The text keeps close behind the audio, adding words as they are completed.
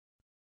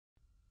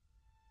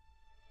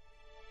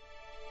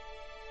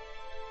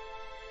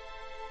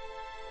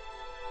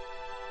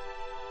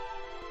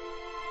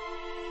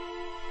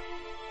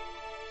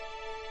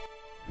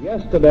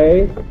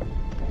Yesterday,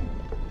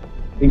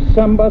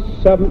 December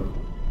 7th,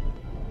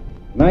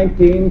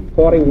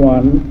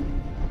 1941,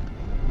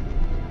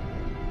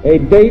 a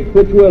date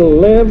which will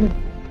live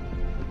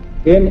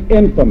in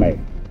infamy.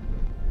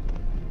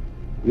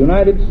 The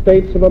United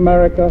States of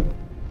America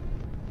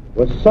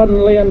was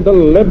suddenly and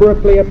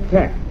deliberately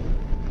attacked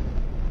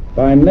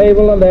by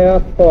naval and air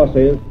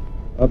forces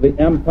of the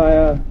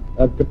Empire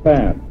of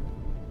Japan.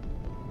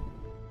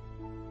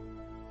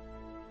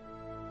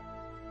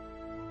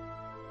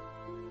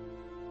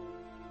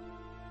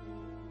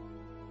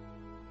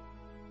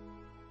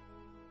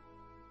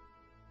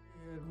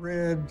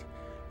 Read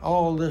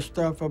all this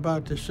stuff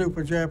about the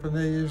super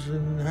Japanese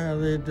and how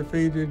they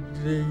defeated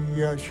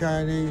the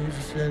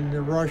Chinese and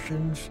the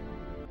Russians.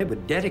 They were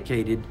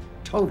dedicated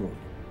totally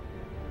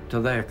to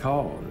their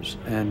cause,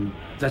 and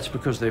that's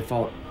because they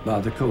fought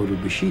by the code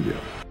of Bushido.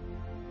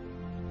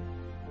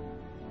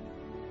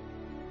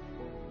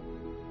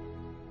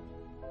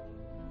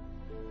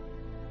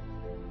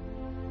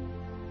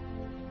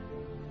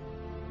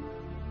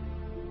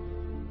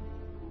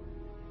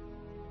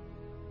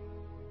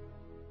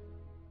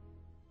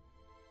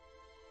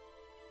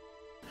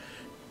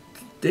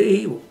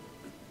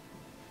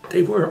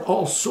 They were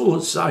all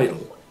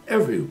suicidal.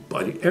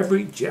 Everybody,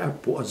 every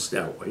Jap was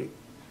that way.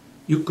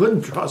 You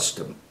couldn't trust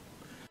them.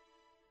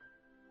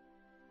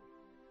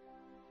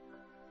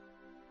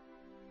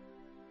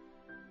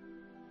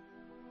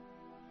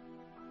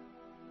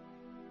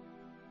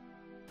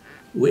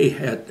 We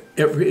had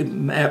every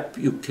map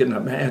you can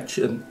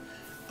imagine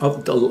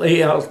of the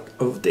layout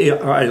of the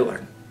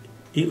island,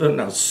 even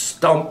a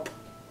stump,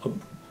 a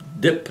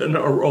dip in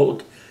a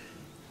road.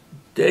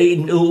 They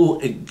knew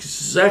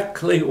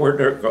exactly where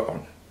they're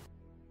going.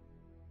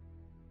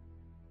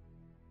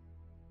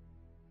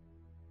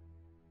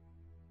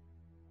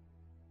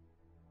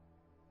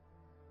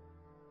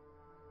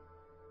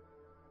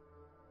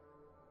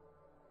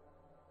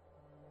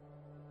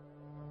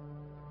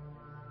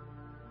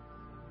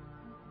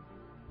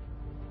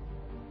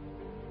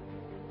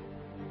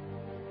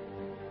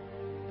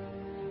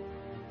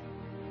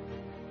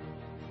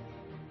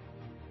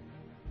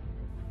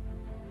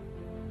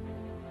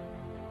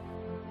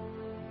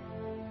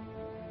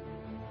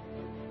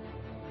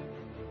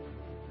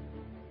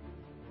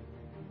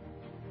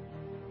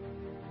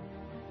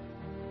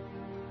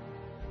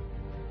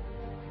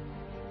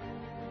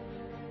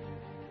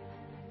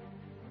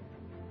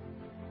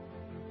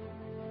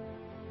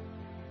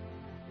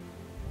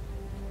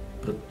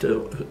 But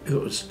it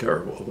was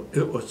terrible.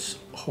 It was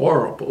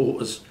horrible. It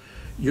was,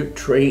 you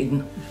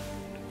train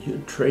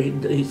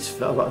these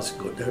fellas,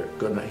 they're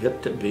gonna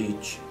hit the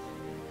beach.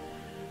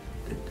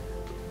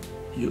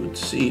 You'd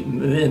see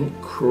men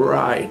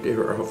cry, they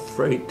were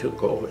afraid to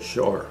go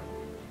ashore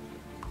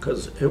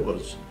because it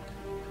was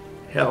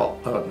hell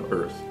on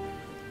earth.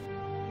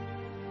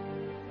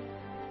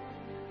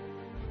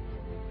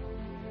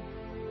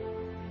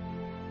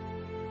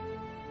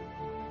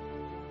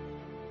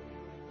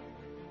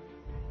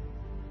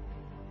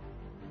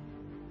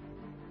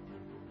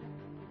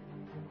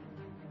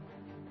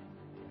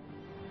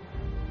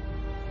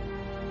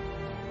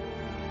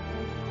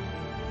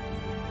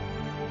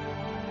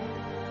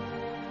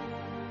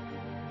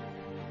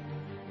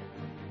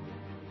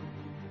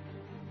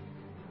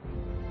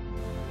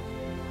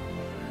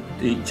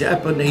 The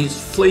Japanese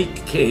fleet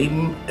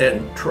came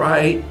and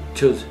tried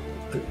to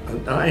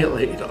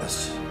annihilate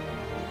us,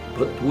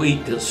 but we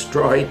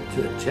destroyed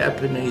the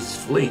Japanese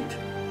fleet.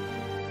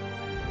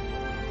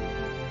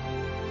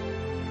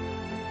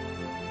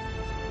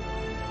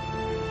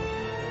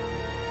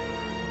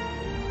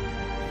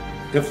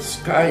 The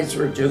skies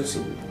were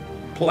just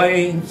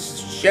planes,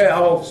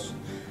 shells,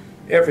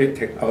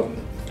 everything.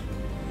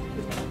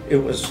 It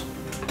was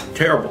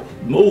terrible.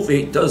 The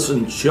movie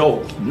doesn't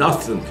show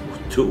nothing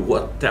to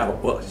what that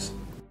was.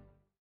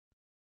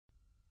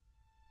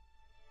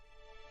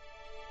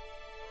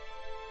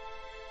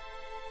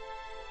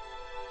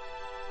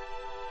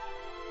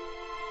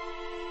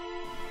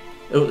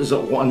 It was a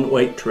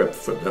one-way trip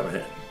for the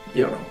men,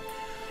 you know.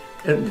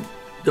 And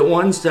the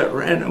ones that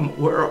ran them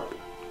were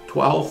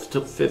 12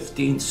 to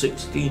 15,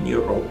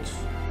 16-year-olds.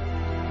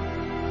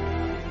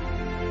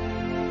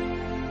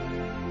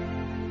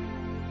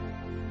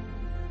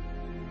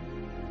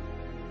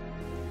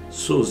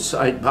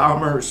 Suicide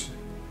bombers,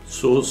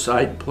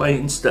 suicide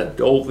planes that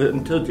dove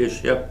into the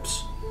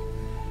ships,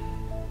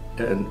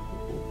 and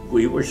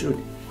we were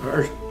shooting.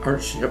 Our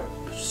ship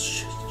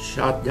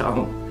shot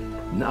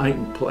down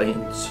 9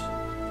 planes,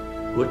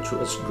 which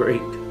was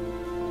great.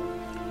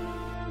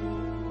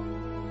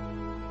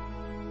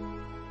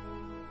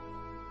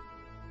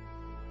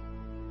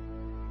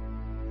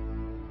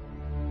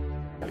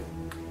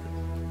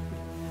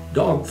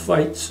 Dog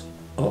fights,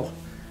 oh,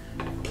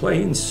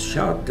 planes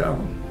shot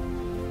down.